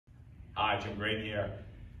Hi, Jim Graden here.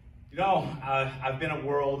 You know, I've been a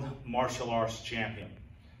world martial arts champion.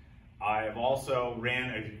 I've also ran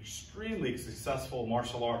an extremely successful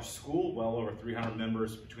martial arts school, well over 300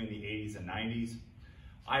 members between the 80s and 90s.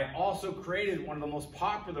 I also created one of the most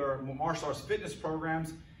popular martial arts fitness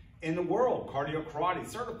programs in the world, Cardio Karate,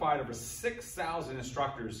 certified over 6,000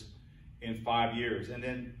 instructors in 5 years. And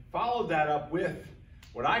then followed that up with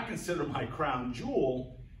what I consider my crown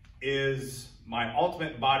jewel is my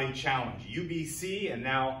Ultimate Body Challenge, UBC, and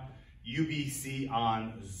now UBC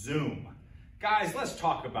on Zoom. Guys, let's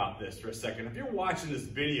talk about this for a second. If you're watching this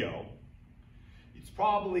video, it's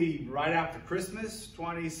probably right after Christmas,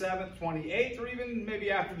 27th, 28th, or even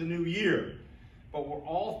maybe after the new year. But we're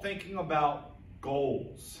all thinking about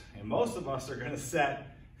goals. And most of us are gonna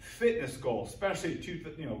set fitness goals, especially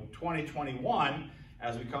 2021,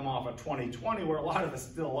 as we come off of 2020, where a lot of us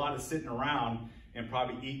still sitting around and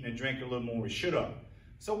probably eating and drinking a little more than we should have.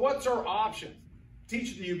 So what's our option?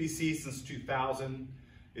 Teaching the UBC since 2000.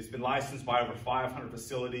 It's been licensed by over 500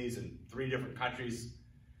 facilities in 3 different countries.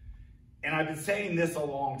 And I've been saying this a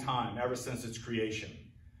long time, ever since its creation.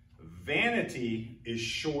 Vanity is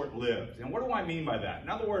short-lived. And what do I mean by that? In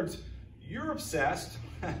other words, you're obsessed,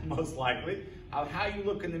 most likely, of how you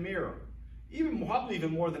look in the mirror. Probably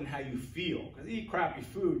even more than how you feel. Because you eat crappy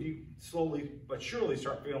food, you slowly but surely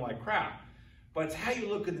start feeling like crap. But it's how you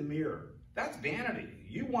look in the mirror. That's vanity.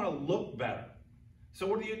 You want to look better. So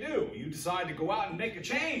what do? You decide to go out and make a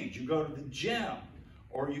change. You go to the gym,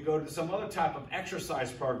 or you go to some other type of exercise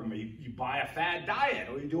program, or you buy a fad diet,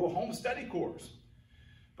 or you do a home study course.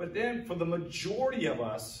 But then for the majority of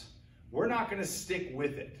us, we're not going to stick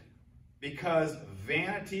with it because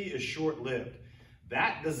vanity is short-lived.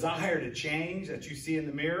 That desire to change that you see in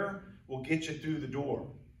the mirror will get you through the door.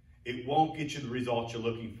 It won't get you the results you're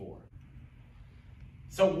looking for.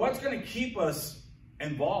 So what's going to keep us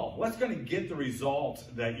involved? What's going to get the results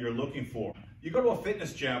that you're looking for? You go to a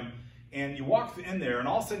fitness gym and you walk in there and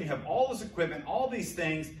all of a sudden you have all this equipment, all these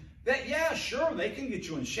things that, yeah, sure, they can get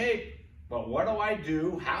you in shape, but what do I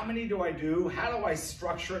do? How many do I do? How do I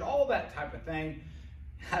structure it? All that type of thing.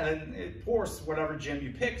 And of course, whatever gym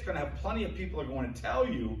you pick is going to have plenty of people who are going to tell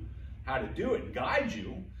you how to do it, guide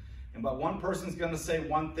you. But one person's going to say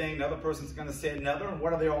one thing, another person's going to say another, and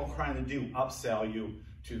what are they all trying to do? Upsell you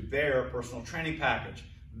to their personal training package.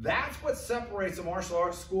 That's what separates a martial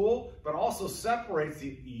arts school, but also separates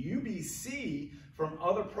the UBC from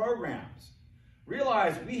other programs.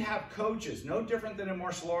 Realize we have coaches, no different than in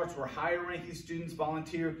martial arts, where higher ranking students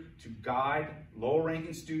volunteer to guide lower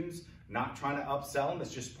ranking students, not trying to upsell them,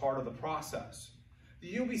 it's just part of the process.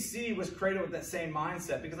 The UBC was created with that same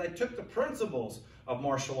mindset because I took the principles of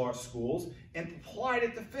martial arts schools and applied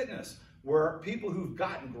it to fitness, where people who've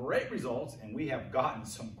gotten great results, and we have gotten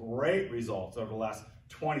some great results over the last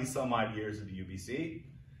 20 some odd years of the UBC,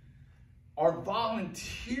 are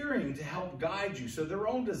volunteering to help guide you. So their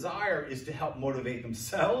own desire is to help motivate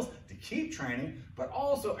themselves to keep training, but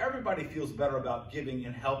also everybody feels better about giving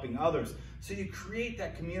and helping others. So you create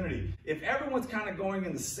that community. If everyone's kind of going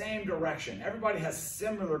in the same direction, everybody has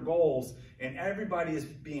similar goals, and everybody is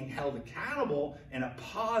being held accountable in a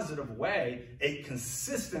positive way, a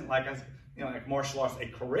consistent, like martial arts, a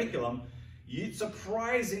curriculum, it's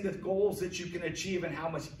surprising the goals that you can achieve and how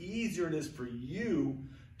much easier it is for you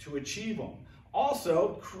to achieve them.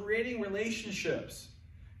 Also, creating relationships.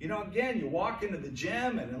 Again, you walk into the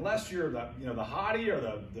gym, and unless you're the hottie or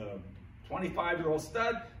the 25-year-old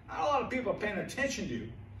stud, not a lot of people are paying attention to you.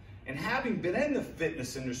 And having been in the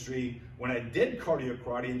fitness industry when I did cardio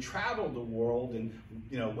karate and traveled the world and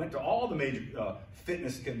went to all the major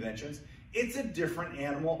fitness conventions, it's a different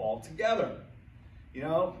animal altogether.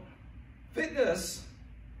 Fitness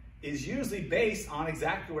is usually based on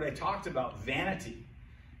exactly what I talked about, vanity.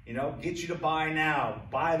 Get you to buy now,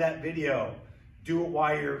 buy that video, do it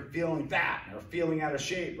while you're feeling fat or feeling out of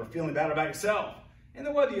shape or feeling bad about yourself. And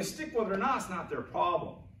then whether you stick with it or not, it's not their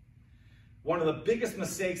problem. One of the biggest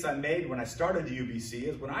mistakes I made when I started the UBC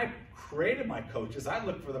is when I created my coaches, I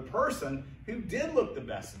looked for the person who did look the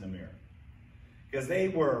best in the mirror, because they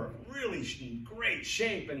were really in great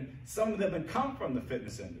shape, and some of them had come from the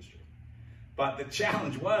fitness industry. But the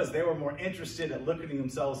challenge was they were more interested in looking at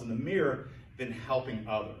themselves in the mirror than helping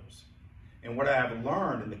others. And what I have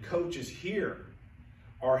learned, and the coaches here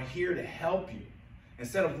are here to help you.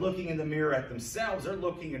 Instead of looking in the mirror at themselves, they're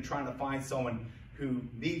looking and trying to find someone who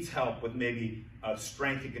needs help with maybe a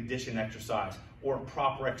strength and condition exercise or a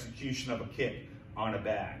proper execution of a kick on a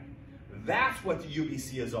bag. That's what the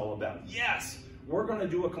UBC is all about. Yes, we're going to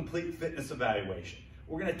do a complete fitness evaluation.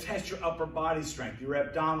 We're going to test your upper body strength, your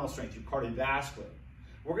abdominal strength, your cardiovascular.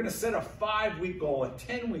 We're going to set a 5-week goal, a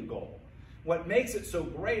 10-week goal. What makes it so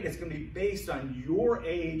great is going to be based on your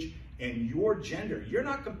age and your gender. You're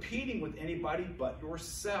not competing with anybody but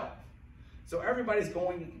yourself. So everybody's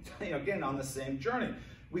going, again, on the same journey.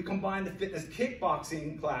 We combine the fitness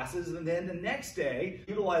kickboxing classes, and then the next day,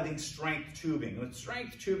 utilizing strength tubing. And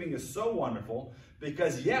strength tubing is so wonderful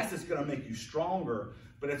because, yes, it's going to make you stronger,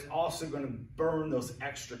 but it's also going to burn those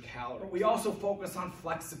extra calories. We also focus on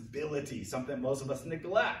flexibility, something most of us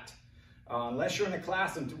neglect. Unless you're in a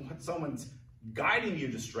class and someone's guiding you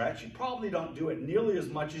to stretch, you probably don't do it nearly as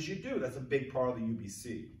much as you do. That's a big part of the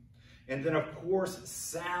UBC. And then, of course,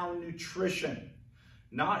 sound nutrition.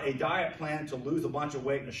 Not a diet plan to lose a bunch of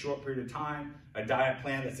weight in a short period of time, a diet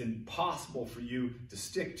plan that's impossible for you to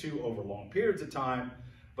stick to over long periods of time,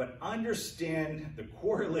 but understand the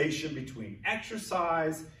correlation between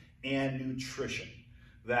exercise and nutrition.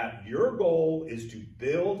 That your goal is to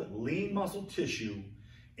build lean muscle tissue,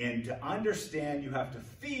 and to understand you have to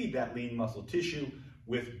feed that lean muscle tissue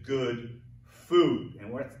with good food.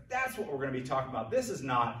 And that's what we're going to be talking about. This is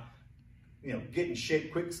not, get in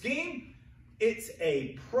shape quick scheme. It's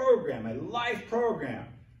a program, a life program,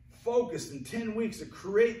 focused in 10 weeks to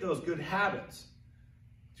create those good habits.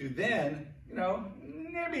 To then,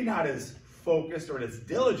 maybe not as focused or as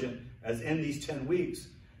diligent as in these 10 weeks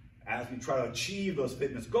as we try to achieve those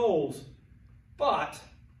fitness goals, but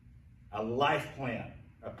a life plan,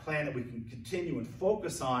 a plan that we can continue and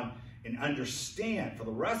focus on and understand for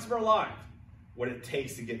the rest of our life what it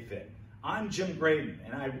takes to get fit. I'm Jim Graden,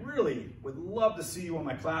 and I really would love to see you in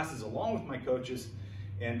my classes along with my coaches.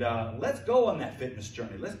 And let's go on that fitness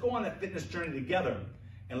journey. Let's go on that fitness journey together,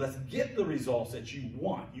 and let's get the results that you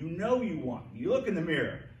want. You know you want. You look in the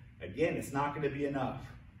mirror. Again, it's not going to be enough.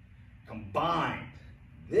 Combine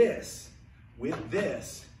this with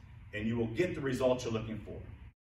this, and you will get the results you're looking for.